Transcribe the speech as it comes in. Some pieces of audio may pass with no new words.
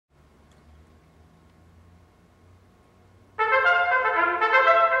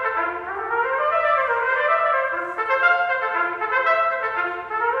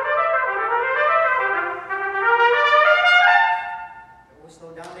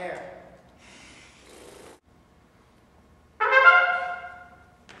there.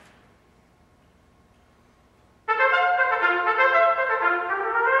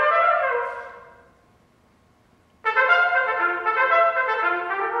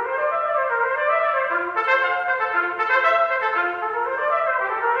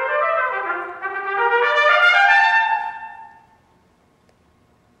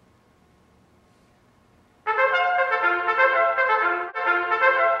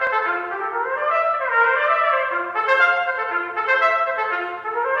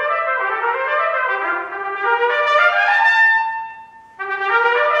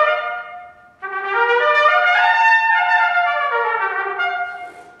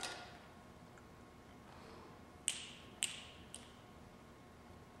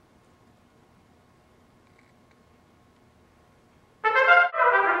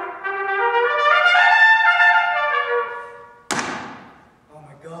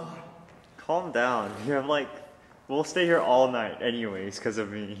 Calm down. You have like, we'll stay here all night anyways because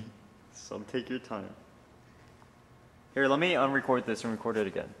of me. So take your time. Here, let me unrecord this and record it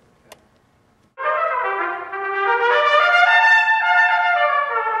again.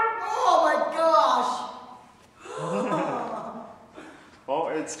 Oh my gosh! Oh,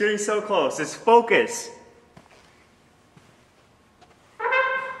 it's getting so close. It's focus.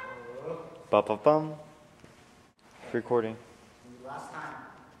 Ba-ba-bum. Recording. Last time,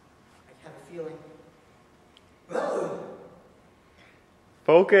 I have a feeling. Whoa.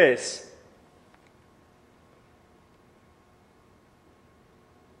 Focus.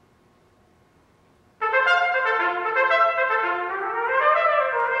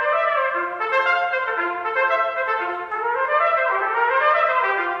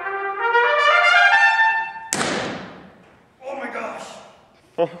 Oh my gosh!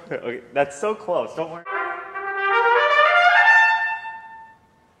 Okay, that's so close. Don't worry.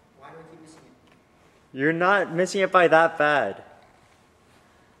 Why do I keep missing it? You're not missing it by that bad.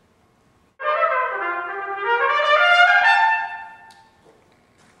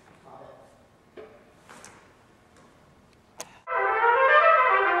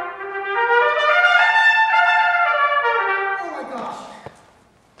 Oh my gosh!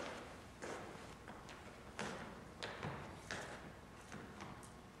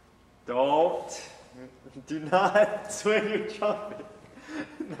 Do not swing your trumpet.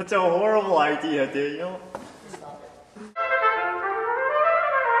 That's a horrible idea, Daniel.